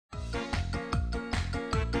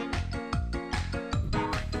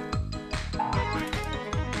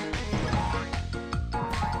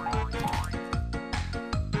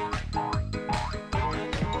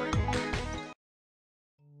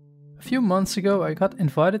few months ago I got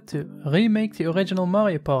invited to remake the original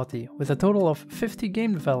Mario Party with a total of 50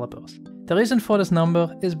 game developers. The reason for this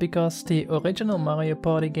number is because the original Mario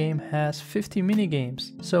Party game has 50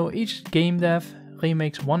 minigames, so each game dev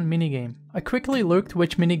remakes one minigame. I quickly looked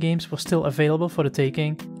which minigames were still available for the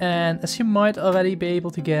taking, and as you might already be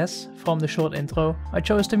able to guess from the short intro, I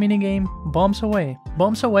chose the minigame Bombs Away.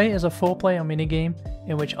 Bombs Away is a 4-player minigame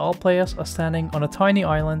in which all players are standing on a tiny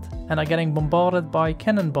island and are getting bombarded by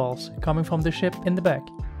cannonballs coming from the ship in the back.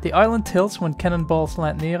 The island tilts when cannonballs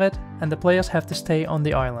land near it, and the players have to stay on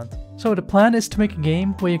the island. So the plan is to make a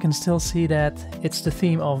game where you can still see that it's the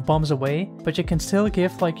theme of Bombs Away, but you can still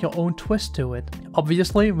give like your own twist to it.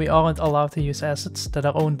 Obviously, we aren't allowed to use assets that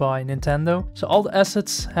are owned by Nintendo, so all the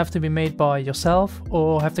assets have to be made by yourself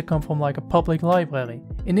or have to come from like a public library.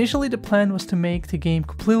 Initially the plan was to make the game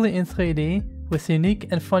completely in 3D with unique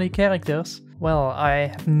and funny characters. Well, I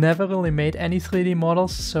have never really made any 3D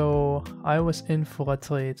models, so I was in for a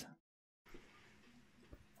treat.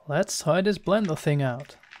 Let's try this Blender thing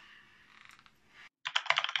out.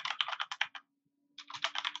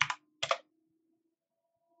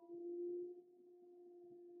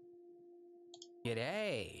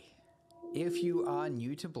 G'day! If you are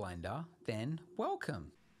new to Blender, then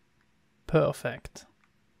welcome. Perfect.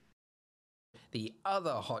 The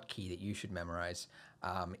other hotkey that you should memorize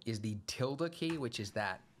is the tilde key, which is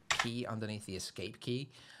that key underneath the escape key.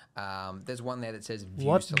 There's one there that says view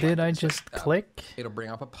What selected. did I just click? It'll bring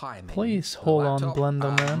up a pie menu. Please hold on,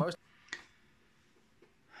 Blender man.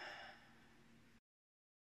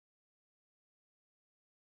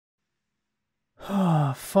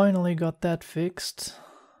 Finally got that fixed.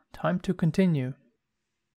 Time to continue.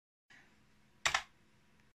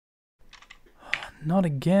 Not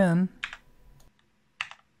again.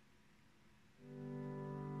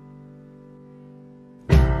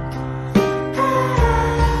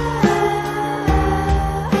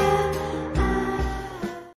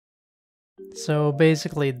 So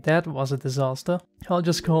basically that was a disaster. I'll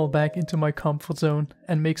just crawl back into my comfort zone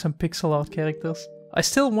and make some pixel art characters. I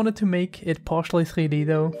still wanted to make it partially 3D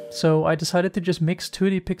though, so I decided to just mix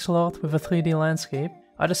 2D pixel art with a 3D landscape.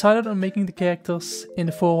 I decided on making the characters in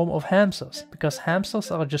the form of hamsters, because hamsters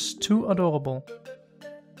are just too adorable.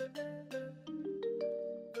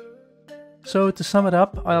 So to sum it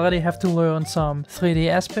up, I already have to learn some 3D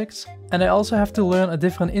aspects, and I also have to learn a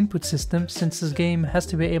different input system since this game has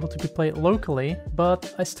to be able to be played locally,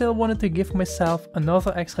 but I still wanted to give myself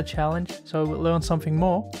another extra challenge so I would learn something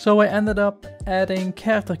more, so I ended up adding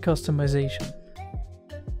character customization.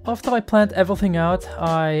 After I planned everything out,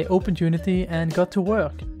 I opened Unity and got to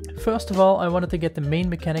work. First of all, I wanted to get the main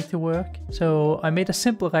mechanic to work, so I made a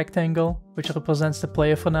simple rectangle, which represents the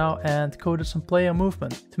player for now, and coded some player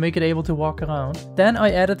movement to make it able to walk around. Then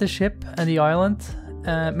I added the ship and the island,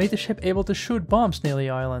 and made the ship able to shoot bombs near the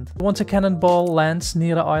island. Once a cannonball lands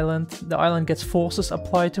near the island gets forces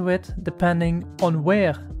applied to it, depending on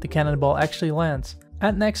where the cannonball actually lands.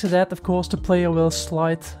 And next to that, of course, the player will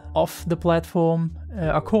slide off the platform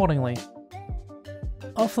accordingly.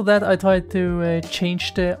 After that I tried to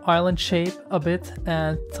change the island shape a bit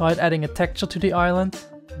and tried adding a texture to the island.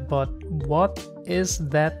 But what is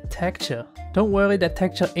that texture? Don't worry, that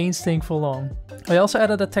texture ain't staying for long. I also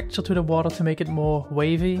added a texture to the water to make it more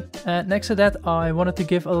wavy, and next to that I wanted to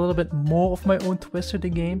give a little bit more of my own twist to the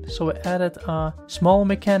game, so I added a small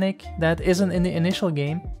mechanic that isn't in the initial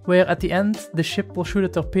game, where at the end the ship will shoot a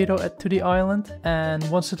torpedo to the island, and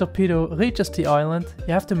once the torpedo reaches the island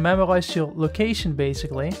you have to memorize your location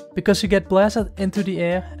basically, because you get blasted into the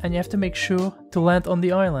air and you have to make sure to land on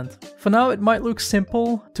the island. For now it might look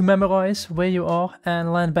simple to memorize where you are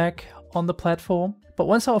and land back on the platform, but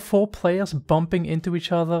once there are 4 players bumping into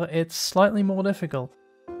each other, it's slightly more difficult.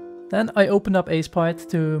 Then I opened up Acepite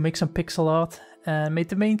to make some pixel art and made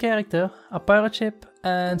the main character, a pirate ship,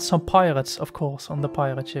 and some pirates of course on the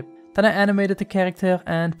pirate ship. Then I animated the character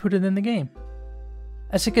and put it in the game.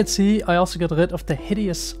 As you can see, I also got rid of the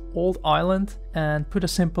hideous old island and put a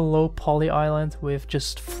simple low poly island with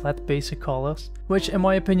just flat basic colors, which in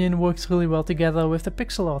my opinion works really well together with the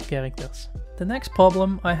pixel art characters. The next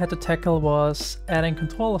problem I had to tackle was adding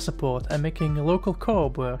controller support and making local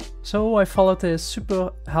co-op work. So I followed this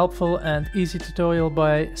super helpful and easy tutorial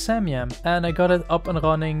by Samyam and I got it up and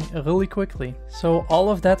running really quickly. So all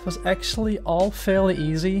of that was actually all fairly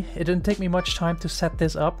easy. It didn't take me much time to set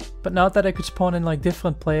this up, but now that I could spawn in like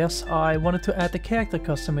different players, I wanted to add the character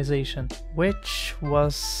customization, which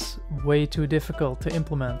was way too difficult to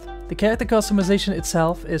implement. The character customization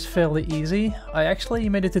itself is fairly easy. I actually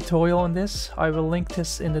made a tutorial on this, I will link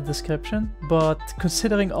this in the description, but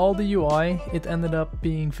considering all the UI, it ended up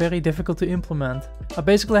being very difficult to implement. I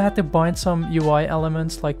basically had to bind some UI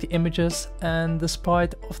elements like the images and the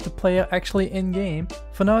sprite of the player actually in-game.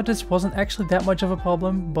 For now this wasn't actually that much of a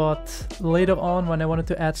problem, but later on when I wanted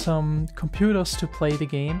to add some computers to play the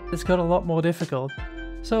game, this got a lot more difficult.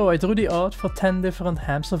 So I drew the art for 10 different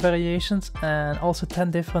hamster variations and also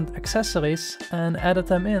 10 different accessories and added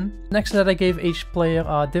them in. Next to that I gave each player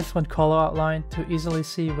a different color outline to easily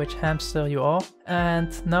see which hamster you are,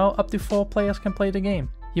 and now up to 4 players can play the game.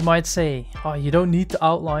 You might say, oh, you don't need the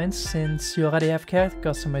outlines since you already have character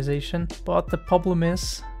customization, but the problem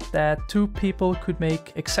is that 2 people could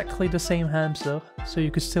make exactly the same hamster, so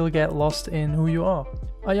you could still get lost in who you are.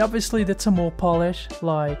 I obviously did some more polish,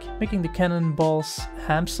 like making the cannonballs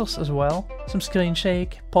hamsters as well, some screen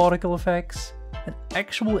shake, particle effects, an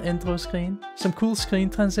actual intro screen, some cool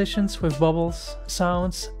screen transitions with bubbles,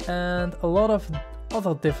 sounds, and a lot of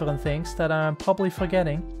other different things that I'm probably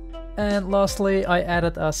forgetting. And lastly, I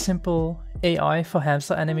added a simple AI for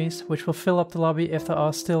hamster enemies, which will fill up the lobby if there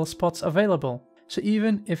are still spots available. So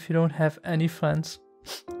even if you don't have any friends,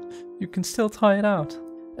 you can still try it out.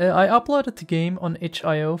 I uploaded the game on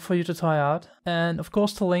itch.io for you to try out, and of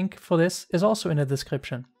course the link for this is also in the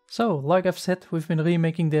description. So, like I've said, we've been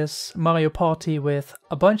remaking this Mario Party with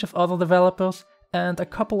a bunch of other developers, and a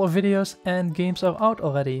couple of videos and games are out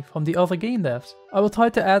already from the other game devs. I will try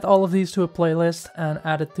to add all of these to a playlist and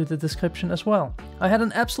add it to the description as well. I had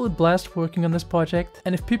an absolute blast working on this project,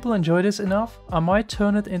 and if people enjoy this enough, I might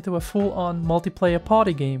turn it into a full-on multiplayer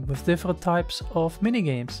party game with different types of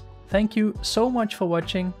minigames. Thank you so much for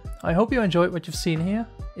watching. I hope you enjoyed what you've seen here.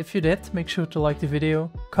 If you did, make sure to like the video,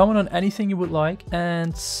 comment on anything you would like,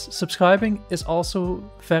 and subscribing is also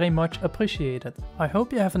very much appreciated. I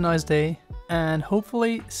hope you have a nice day, and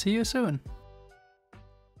hopefully see you soon.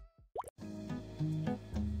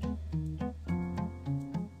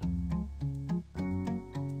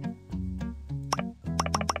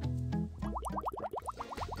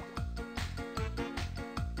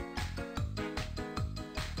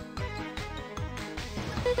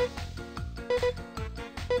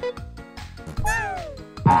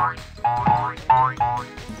 Bye.